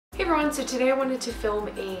everyone, so today I wanted to film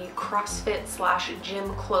a CrossFit /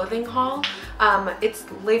 gym clothing haul. It's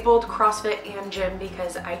labeled CrossFit and gym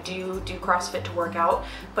because I do CrossFit to work out,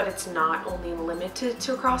 but it's not only limited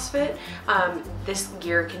to CrossFit. This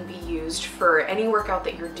gear can be used for any workout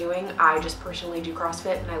that you're doing. I just personally do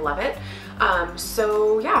CrossFit and I love it.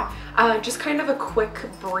 So yeah, just kind of a quick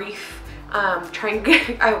brief,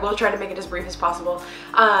 I will try to make it as brief as possible.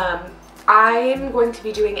 I'm going to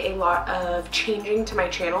be doing a lot of changing to my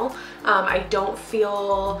channel. I don't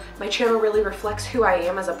feel my channel really reflects who I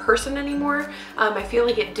am as a person anymore. I feel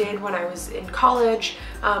like it did when I was in college,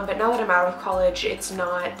 but now that I'm out of college, it's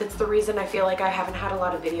not. That's the reason I feel like I haven't had a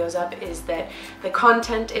lot of videos up, is that the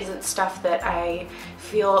content isn't stuff that I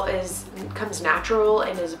feel comes natural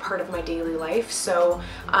and is a part of my daily life. So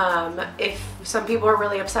if some people are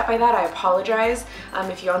really upset by that, I apologize.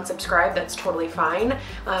 If you unsubscribe, that's totally fine.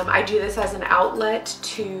 I do this as an outlet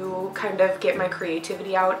to kind of get my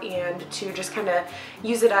creativity out and to just kind of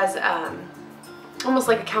use it as almost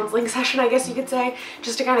like a counseling session, I guess you could say,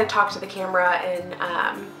 just to kind of talk to the camera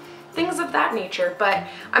and things of that nature. But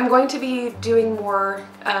I'm going to be doing more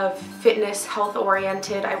of fitness, health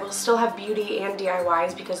oriented. I will still have beauty and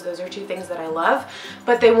DIYs because those are two things that I love,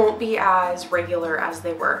 but they won't be as regular as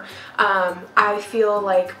they were. I feel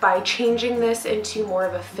like by changing this into more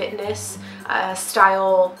of a fitness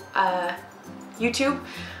style YouTube,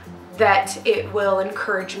 that it will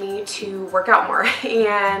encourage me to work out more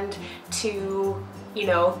and to, you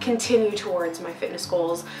know, continue towards my fitness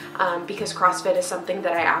goals, because CrossFit is something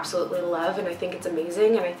that I absolutely love and I think it's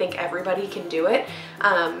amazing and I think everybody can do it.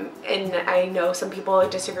 And I know some people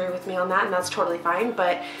disagree with me on that, and that's totally fine,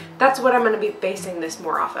 but that's what I'm going to be basing this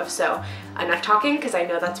more off of. So enough talking, because I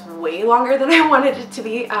know that's way longer than I wanted it to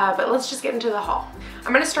be, but let's just get into the haul.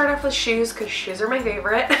 I'm going to start off with shoes because shoes are my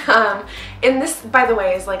favorite. And this, by the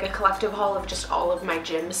way, is like a collective haul of just all of my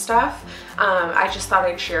gym stuff. I just thought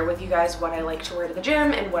I'd share with you guys what I like to wear to the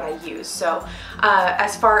gym and what I use. So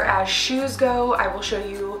as far as shoes go, I will show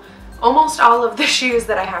you almost all of the shoes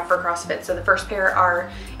that I have for CrossFit. So the first pair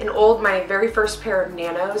are my very first pair of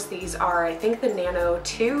Nanos. These are, I think, the Nano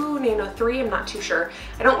 2, Nano 3, I'm not too sure.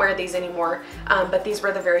 I don't wear these anymore, but these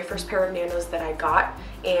were the very first pair of Nanos that I got.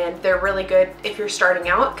 And they're really good if you're starting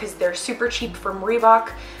out because they're super cheap from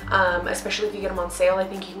Reebok, especially if you get them on sale. I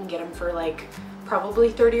think you can get them for like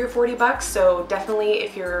probably 30 or 40 bucks. So definitely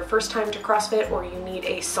if you're first time to CrossFit or you need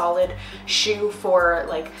a solid shoe for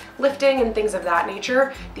like lifting and things of that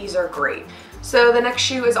nature, these are great. So the next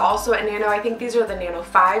shoe is also a Nano. I think these are the Nano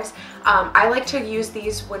 5s. I like to use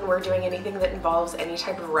these when we're doing anything that involves any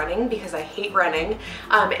type of running because I hate running.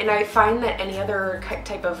 And I find that any other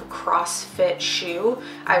type of CrossFit shoe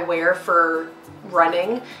I wear for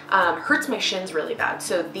running hurts my shins really bad.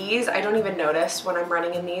 So these, I don't even notice when I'm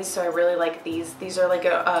running in these, so I really like these. These are like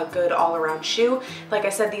a good all-around shoe. Like I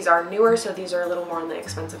said, these are newer, so these are a little more on the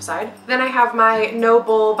expensive side. Then I have my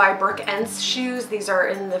Bull Brooke Ence shoes. These are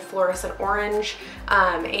in the fluorescent orange,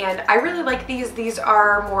 and I really like these. These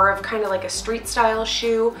are more of kind of like a street style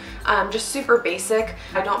shoe, just super basic.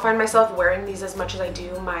 I don't find myself wearing these as much as I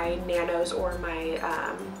do my Nanos or my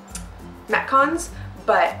Metcons,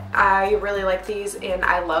 but I really like these and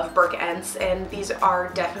I love Brooke Ence, and these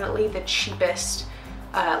are definitely the cheapest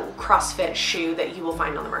CrossFit shoe that you will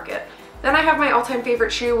find on the market. Then I have my all-time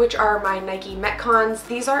favorite shoe, which are my Nike Metcons.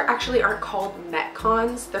 These aren't called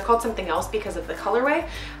Metcons. They're called something else because of the colorway,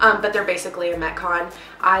 but they're basically a Metcon.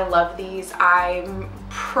 I love these. I'm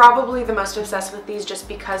probably the most obsessed with these just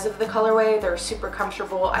because of the colorway. They're super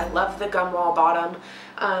comfortable. I love the gum wall bottom.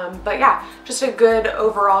 But yeah, just a good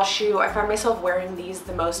overall shoe. I find myself wearing these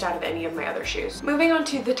the most out of any of my other shoes. Moving on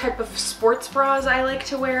to the type of sports bras I like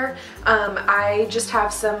to wear. I just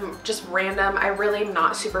have some just random, I really am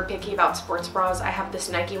not super picky about sports bras. I have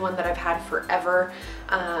this Nike one that I've had forever.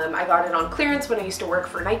 I got it on clearance when I used to work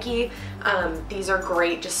for Nike. These are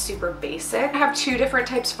great, just super basic. I have two different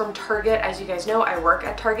types from Target. As you guys know, I work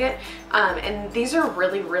at Target, and these are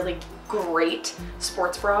really great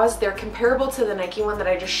sports bras. They're comparable to the Nike one that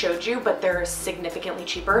I just showed you, but they're significantly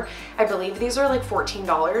cheaper. I believe these are like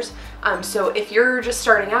 $14. So if you're just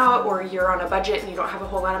starting out or you're on a budget and you don't have a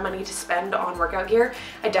whole lot of money to spend on workout gear,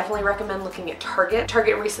 I definitely recommend looking at Target.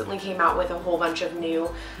 Target recently came out with a whole bunch of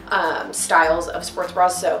new styles of sports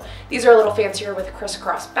bras. So these are a little fancier with a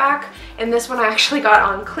crisscross back, and this one I actually got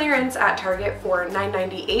on clearance at Target for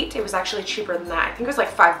 $9.98. It was actually cheaper than that. I think it was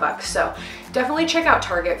like $5. So definitely check out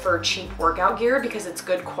Target for cheap workout gear because it's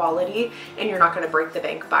good quality and you're not going to break the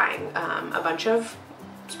bank buying a bunch of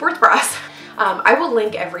sports bras. I will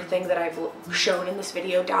link everything that I've shown in this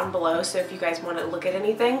video down below, so if you guys want to look at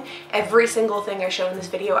anything, every single thing I show in this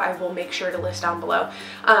video I will make sure to list down below.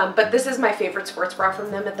 But this is my favorite sports bra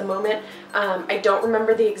from them at the moment. I don't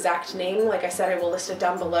remember the exact name. Like I said, I will list it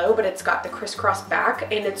down below, but it's got the crisscross back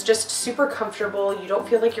and it's just super comfortable. You don't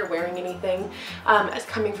feel like you're wearing anything, as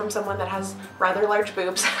coming from someone that has rather large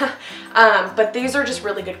boobs. But these are just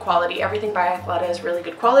really good quality. Everything by Athleta is really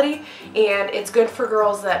good quality, and it's good for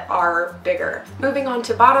girls that are bigger. Moving on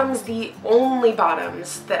to bottoms, the only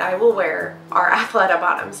bottoms that I will wear are Athleta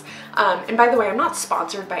bottoms. And by the way, I'm not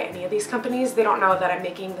sponsored by any of these companies. They don't know that I'm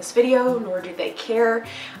making this video, nor do they care.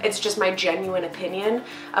 It's just my genuine opinion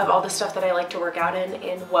of all the stuff that I like to work out in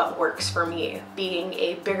and what works for me. Being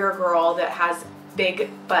a bigger girl that has big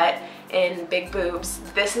butt and big boobs,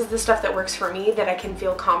 this is the stuff that works for me, that I can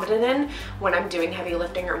feel confident in when I'm doing heavy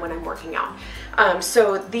lifting or when I'm working out.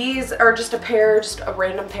 So these are just a pair, just a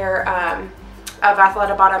random pair of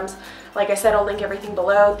Athleta bottoms. Like I said, I'll link everything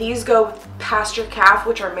below. These go past your calf,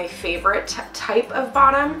 which are my favorite type of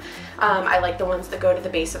bottom. I like the ones that go to the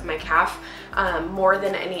base of my calf more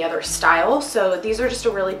than any other style. So these are just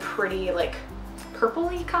a really pretty, like,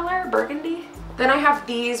 purpley color, burgundy. Then I have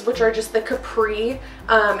these, which are just the capri,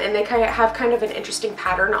 and they have kind of an interesting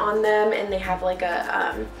pattern on them, and they have like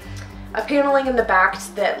a paneling in the back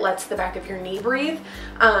that lets the back of your knee breathe.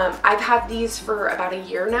 I've had these for about a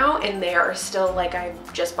year now, and they are still, like, I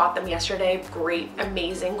just bought them yesterday. Great,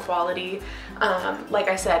 amazing quality. Like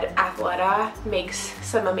I said, Athleta makes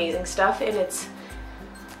some amazing stuff, and it's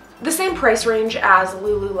the same price range as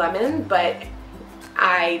Lululemon, but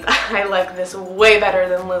I like this way better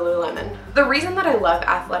than Lululemon. The reason that I love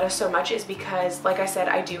Athleta so much is because, like I said,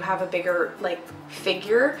 I do have a bigger, like,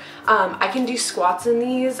 figure. I can do squats in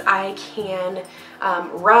these. I can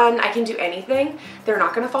run. I can do anything. They're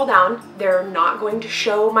not going to fall down. They're not going to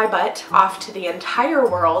show my butt off to the entire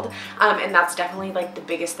world. And that's definitely, like, the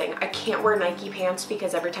biggest thing. I can't wear Nike pants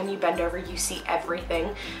because every time you bend over, you see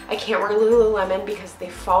everything. I can't wear Lululemon because they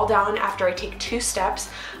fall down after I take 2 steps.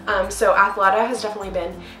 So Athleta has definitely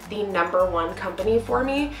been the #1 company for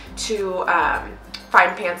me to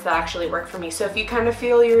find pants that actually work for me. So if you kind of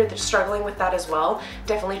feel you're struggling with that as well,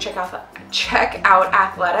 definitely check out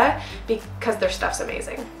Athleta, because their stuff's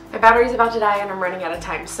amazing. My battery's about to die and I'm running out of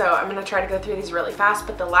time, so I'm gonna try to go through these really fast,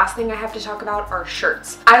 but the last thing I have to talk about are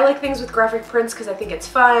shirts. I like things with graphic prints because I think it's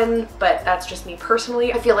fun, but that's just me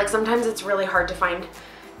personally. I feel like sometimes it's really hard to find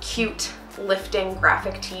cute lifting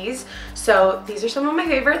graphic tees, so these are some of my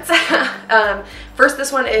favorites. First, this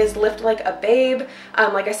one is Lift Like a Babe.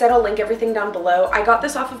 Like I said, I'll link everything down below. I got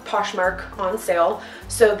this off of Poshmark on sale,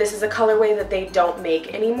 so this is a colorway that they don't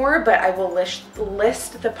make anymore, but I will list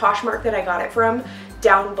the Poshmark that I got it from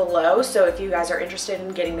down below. So if you guys are interested in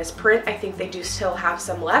getting this print, I think they do still have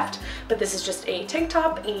some left, but this is just a tank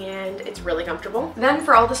top and it's really comfortable. Then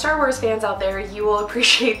for all the Star Wars fans out there, you will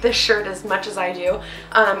appreciate this shirt as much as I do.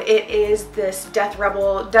 It is this Death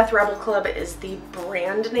Rebel Club is the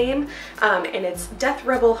brand name, and it's Death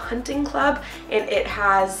Rebel Hunting Club, and it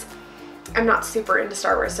has, I'm not super into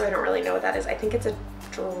Star Wars, so I don't really know what that is. I think it's a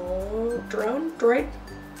droid?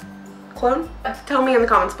 Clone? Tell me in the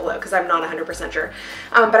comments below because I'm not 100% sure.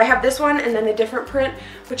 But I have this one and then a different print,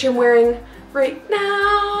 which I'm wearing right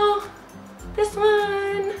now. This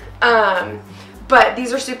one. But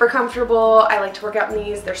these are super comfortable. I like to work out in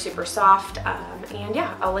these. They're super soft. And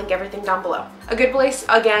yeah, I'll link everything down below. A good place,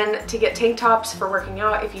 again, to get tank tops for working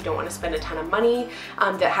out if you don't want to spend a ton of money,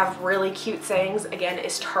 that have really cute sayings, again,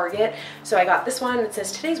 is Target. So I got this one that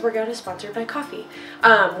says, "Today's workout is sponsored by coffee,"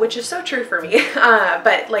 which is so true for me.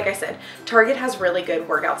 But like I said, Target has really good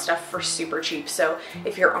workout stuff for super cheap. So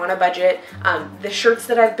if you're on a budget, the shirts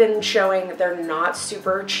that I've been showing, they're not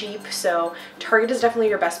super cheap. So Target is definitely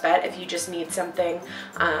your best bet if you just need something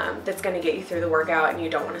that's going to get you through the workout and you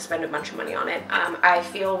don't want to spend a bunch of money on it. I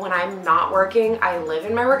feel when I'm not working, I live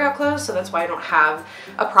in my workout clothes, so that's why I don't have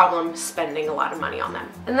a problem spending a lot of money on them.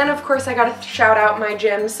 And then of course I gotta shout out my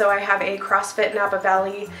gym, so I have a CrossFit Napa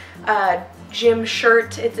Valley gym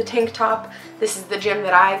shirt. It's a tank top. This is the gym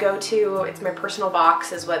that I go to. It's my personal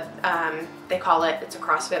box is what they call it. It's a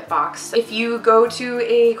CrossFit box. If you go to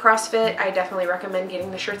a CrossFit, I definitely recommend getting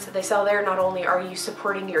the shirts that they sell there. Not only are you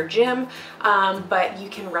supporting your gym, but you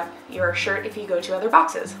can rep your shirt if you go to other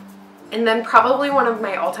boxes. And then probably one of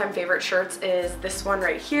my all-time favorite shirts is this one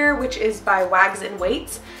right here, which is by Wags and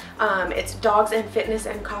Weights. It's Dogs and Fitness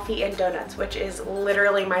and Coffee and Donuts, which is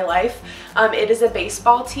literally my life. It is a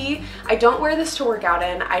baseball tee. I don't wear this to work out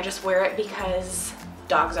in. I just wear it because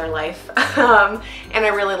dogs are life. And I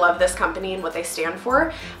really love this company and what they stand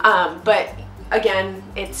for. But Again,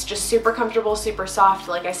 it's just super comfortable, super soft.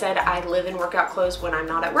 Like I said, I live in workout clothes when I'm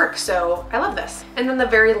not at work, so I love this. And then the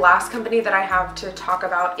very last company that I have to talk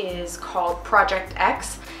about is called Project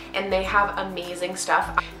X, and they have amazing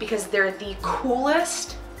stuff because they're the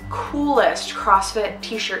coolest CrossFit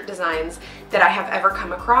t-shirt designs that I have ever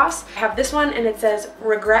come across. I have this one and it says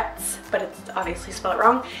regrets, but it's obviously spelled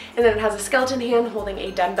wrong. And then it has a skeleton hand holding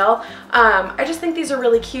a dumbbell. I just think these are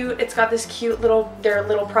really cute. It's got this cute their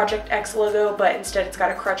little Project X logo, but instead it's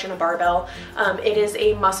got a crutch and a barbell. It is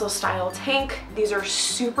a muscle style tank. These are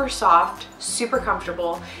super soft, super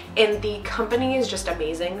comfortable, and the company is just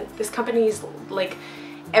amazing. This company is like,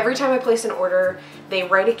 every time I place an order, they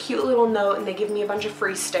write a cute little note and they give me a bunch of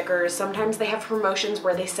free stickers. Sometimes they have promotions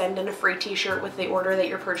where they send in a free t-shirt with the order that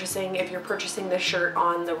you're purchasing if you're purchasing the shirt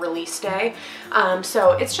on the release day.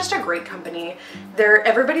 So it's just a great company.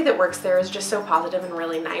 Everybody that works there is just so positive and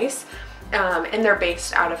really nice. And they're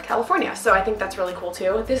based out of California, so I think that's really cool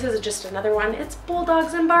too. This is just another one. It's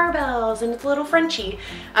bulldogs and barbells, and it's a little Frenchie.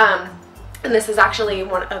 And this is actually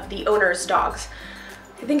one of the owner's dogs.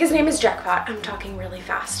 I think his name is Jackpot. I'm talking really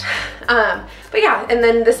fast. But yeah, and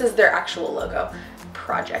then this is their actual logo,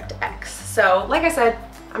 Project X. So like I said,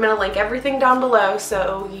 I'm gonna link everything down below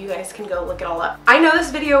so you guys can go look it all up. I know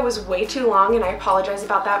this video was way too long and I apologize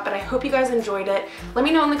about that, but I hope you guys enjoyed it. Let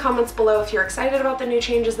me know in the comments below if you're excited about the new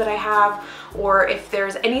changes that I have, or if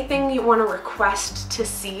there's anything you want to request to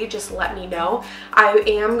see, just let me know. I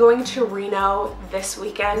am going to Reno this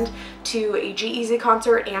weekend to a G-Eazy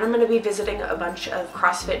concert, and I'm going to be visiting a bunch of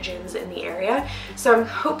CrossFit gyms in the area. So I'm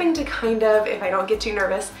hoping to kind of, if I don't get too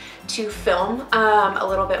nervous, to film a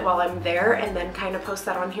little bit while I'm there and then kind of post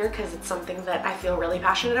that on here because it's something that I feel really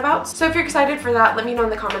passionate about. So if you're excited for that, let me know in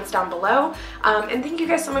the comments down below. And thank you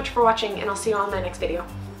guys so much for watching, and I'll see you all in my next video.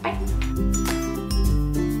 Bye!